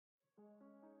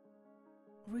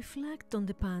Reflect on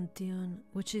the Pantheon,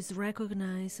 which is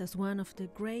recognized as one of the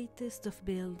greatest of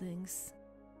buildings.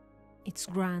 Its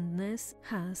grandness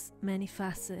has many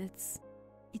facets.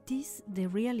 It is the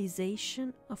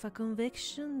realization of a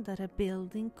conviction that a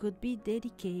building could be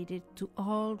dedicated to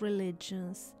all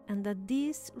religions and that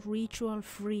this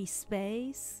ritual-free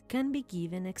space can be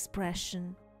given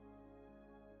expression.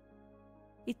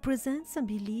 It presents a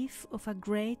belief of a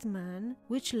great man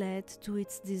which led to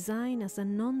its design as a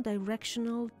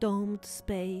non-directional domed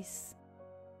space.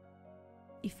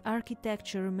 If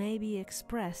architecture may be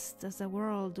expressed as a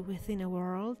world within a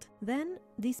world, then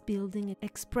this building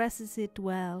expresses it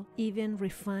well, even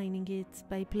refining it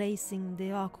by placing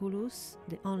the oculus,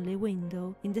 the only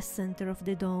window, in the center of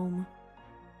the dome.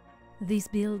 This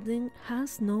building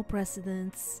has no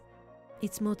precedents.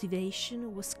 Its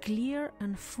motivation was clear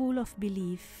and full of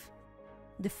belief.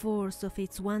 The force of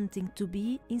its wanting to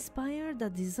be inspired a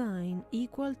design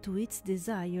equal to its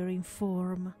desire in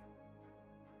form.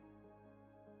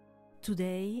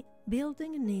 Today,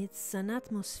 building needs an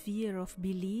atmosphere of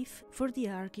belief for the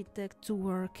architect to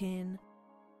work in.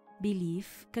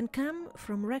 Belief can come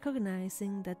from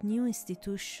recognizing that new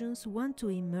institutions want to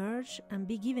emerge and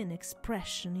be given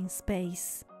expression in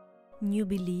space. New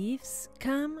beliefs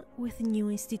come with new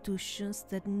institutions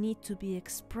that need to be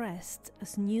expressed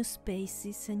as new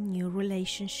spaces and new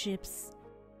relationships.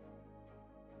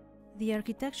 The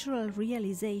architectural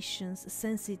realizations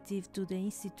sensitive to the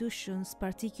institution's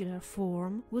particular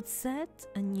form would set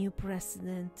a new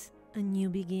precedent, a new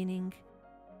beginning.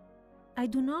 I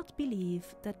do not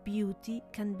believe that beauty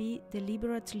can be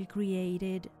deliberately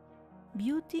created.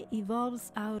 Beauty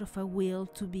evolves out of a will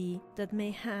to be that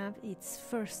may have its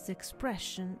first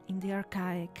expression in the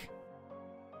archaic.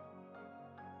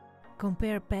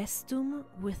 Compare Paestum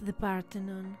with the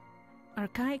Parthenon.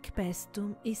 Archaic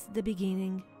Paestum is the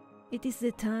beginning. It is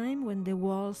the time when the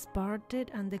walls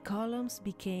parted and the columns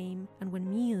became, and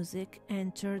when music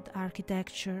entered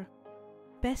architecture.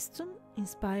 Paestum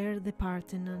inspired the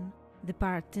Parthenon. The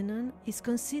Parthenon is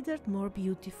considered more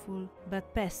beautiful,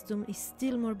 but Paestum is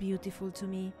still more beautiful to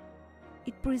me.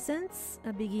 It presents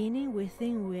a beginning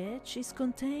within which is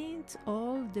contained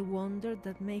all the wonder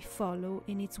that may follow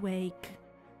in its wake.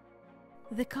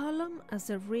 The column as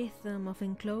a rhythm of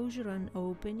enclosure and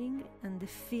opening, and the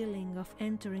feeling of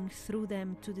entering through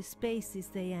them to the spaces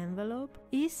they envelope,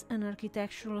 is an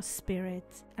architectural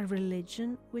spirit, a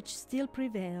religion which still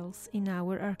prevails in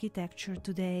our architecture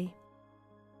today.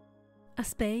 A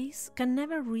space can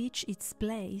never reach its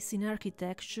place in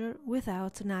architecture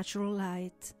without natural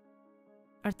light.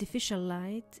 Artificial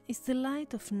light is the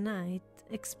light of night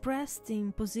expressed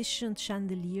in positioned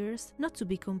chandeliers, not to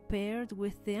be compared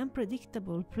with the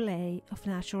unpredictable play of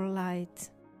natural light.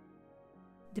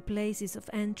 The places of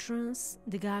entrance,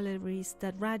 the galleries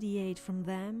that radiate from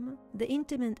them, the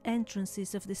intimate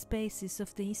entrances of the spaces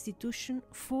of the institution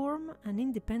form an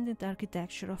independent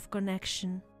architecture of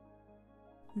connection.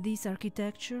 This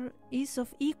architecture is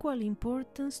of equal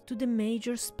importance to the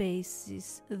major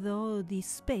spaces, though these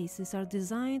spaces are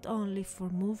designed only for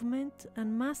movement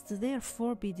and must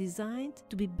therefore be designed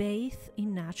to be bathed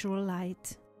in natural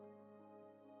light.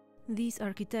 This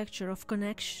architecture of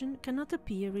connection cannot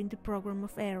appear in the program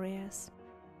of areas.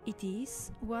 It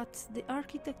is what the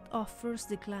architect offers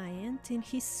the client in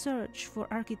his search for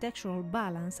architectural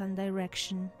balance and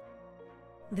direction.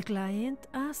 The client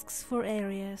asks for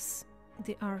areas.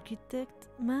 The architect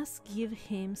must give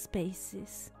him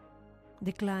spaces.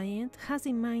 The client has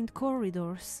in mind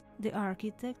corridors. The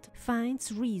architect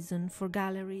finds reason for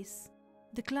galleries.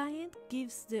 The client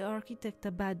gives the architect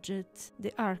a budget.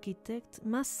 The architect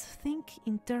must think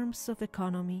in terms of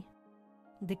economy.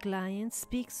 The client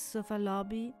speaks of a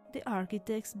lobby. The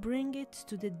architects bring it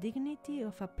to the dignity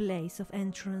of a place of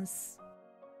entrance.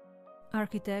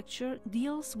 Architecture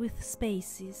deals with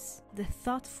spaces, the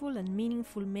thoughtful and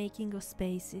meaningful making of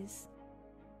spaces.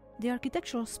 The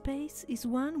architectural space is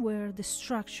one where the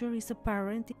structure is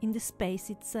apparent in the space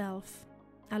itself.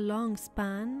 A long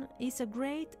span is a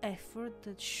great effort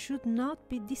that should not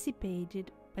be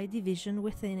dissipated by division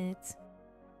within it.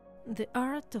 The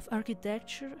art of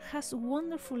architecture has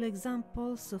wonderful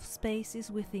examples of spaces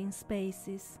within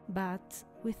spaces, but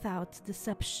without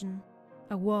deception.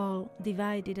 A wall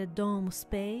divided a dome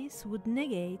space would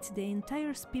negate the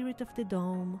entire spirit of the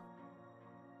dome.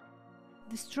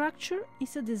 The structure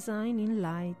is a design in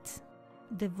light.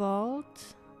 The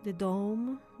vault, the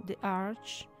dome, the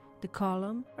arch, the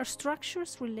column are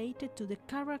structures related to the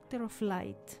character of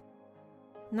light.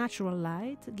 Natural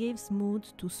light gives mood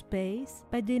to space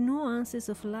by the nuances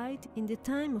of light in the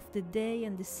time of the day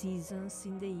and the seasons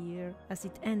in the year as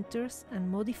it enters and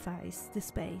modifies the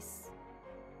space.